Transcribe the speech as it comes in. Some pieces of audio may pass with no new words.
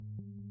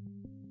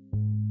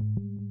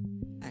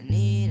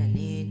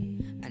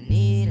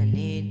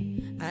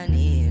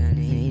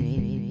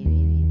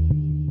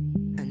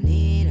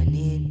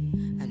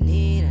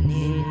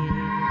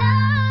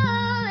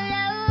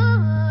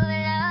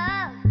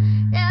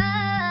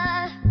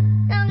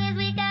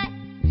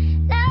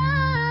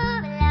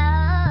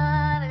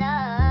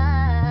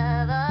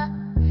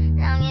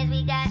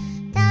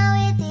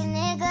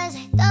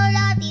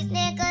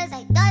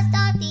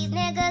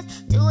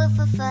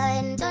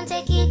Don't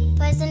take it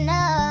personal.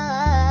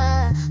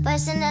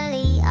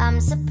 Personally,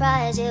 I'm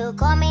surprised you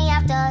call me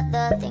after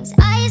the things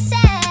I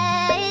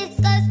said.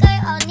 Skirt,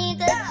 skirt on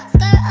niggas,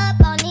 skirt up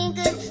on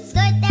niggas,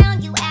 skirt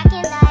down, you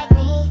acting like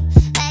me,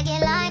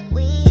 acting like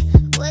we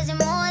wasn't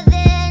more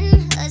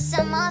than a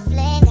summer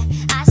fling.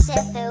 I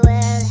said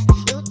farewell,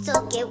 you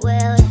took it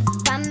well.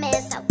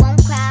 Promise I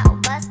won't cry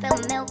over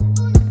spilled milk.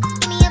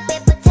 Give me a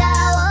paper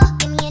towel,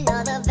 give me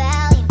another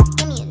volume,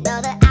 give me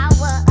another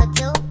hour or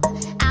two,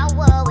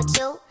 hour with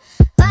you.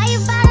 Why you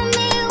bother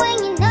me when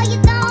you know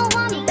you don't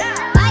want me?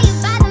 Why you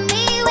bother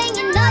me when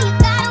you know you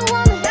got a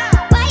woman?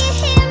 Why you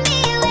hit me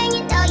when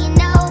you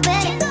know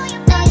better?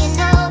 Know you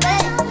know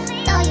better,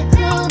 know your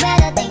crew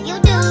better than you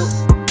do.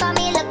 Call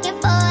me looking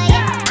for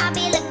ya, I'll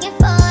be looking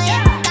for ya.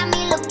 Got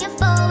me looking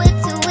forward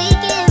to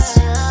weekends.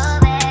 Sure,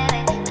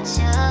 baby, but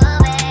sure,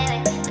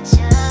 baby, but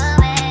sure,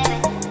 baby,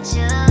 but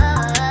sure.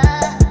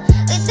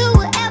 We do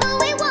whatever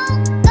we want,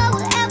 go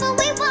wherever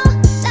we want,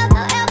 love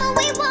however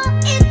we want,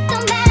 it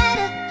don't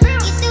matter.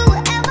 You do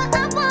whatever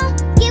I want,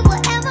 get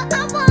whatever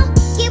I want,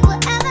 get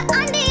whatever I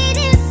need.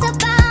 It's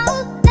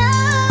about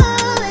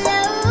love,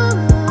 love,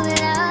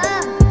 love,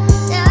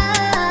 love.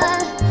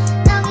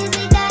 Long as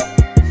we got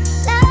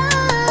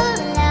love,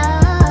 love,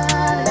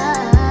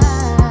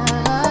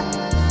 love.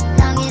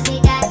 Long as we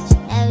got you.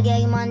 Never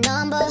gave you my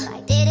number,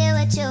 I did it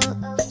with you.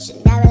 Should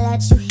never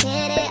let you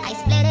hit it, I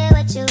split it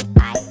with you.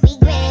 I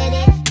regret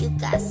it, you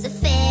got some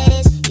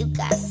fetish, you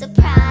got some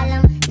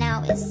problem.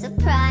 Now it's a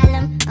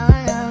problem, oh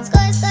no.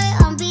 Skirt,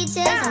 skirt on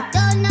beaches, I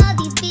don't know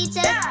these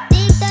beaches.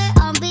 Dig dirt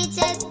on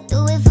beaches,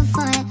 do it for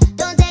fun.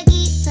 Don't take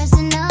it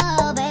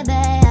personal, baby.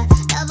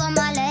 Love on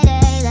my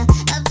ladies,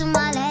 love to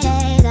my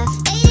ladies.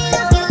 Lady,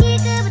 if you get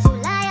good, but you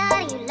lie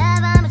out and you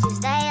love 'em, but you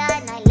stay out.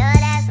 And I love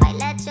that, so I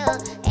let you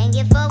hang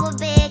it for a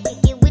bit.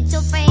 Kick it with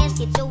your friends,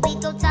 get your week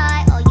go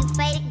tight. Oh, you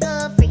faded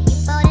good, freaky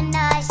for the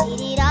night. Shit,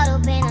 it all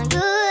been on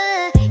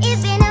good.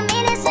 It's been a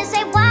minute since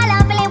they wild,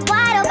 I'm feeling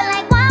wide open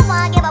like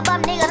wine. Give a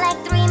bum nigga like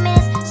 3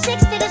 minutes.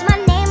 6 figures, my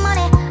name on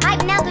it.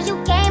 Hype now cause you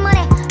came on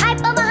it. Hype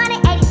over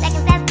 180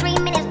 seconds, that's 3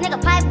 minutes. Nigga,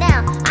 pipe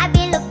down. I've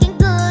been looking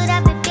good,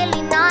 I've been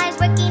feeling nice.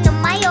 Working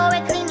on my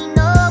aura, cleaning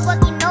up,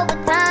 working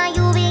overtime.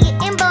 You be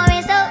getting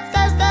boring, so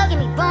go, give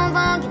me boom,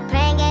 boom. You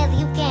playing games,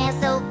 you can't,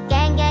 so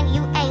gang,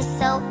 you ain't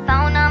so.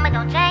 Phone number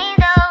don't change,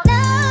 though.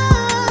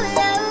 Love,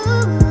 love,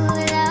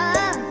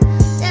 love,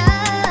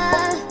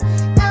 love.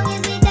 Long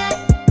as we got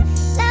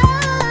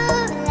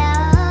love,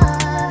 love,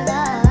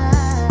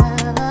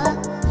 love.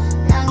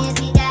 Long as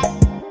we got.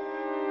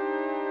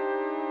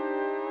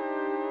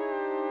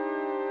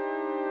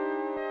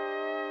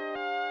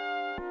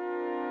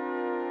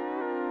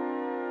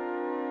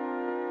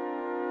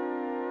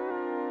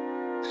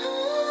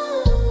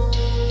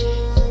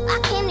 I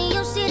came to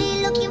your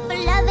city looking for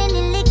loving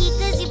and licky,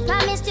 cause you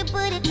promised to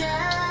put it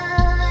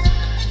down.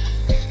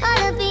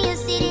 All up in your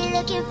city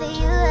looking for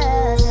you,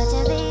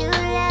 searching for you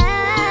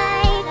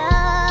like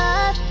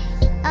love.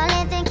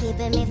 Only thing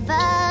keeping me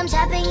from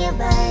dropping you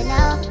right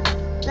now,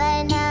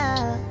 right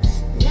now.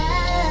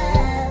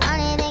 Love.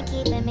 Only thing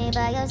keeping me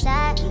by your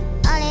side,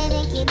 only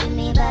thing keeping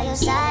me by your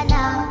side.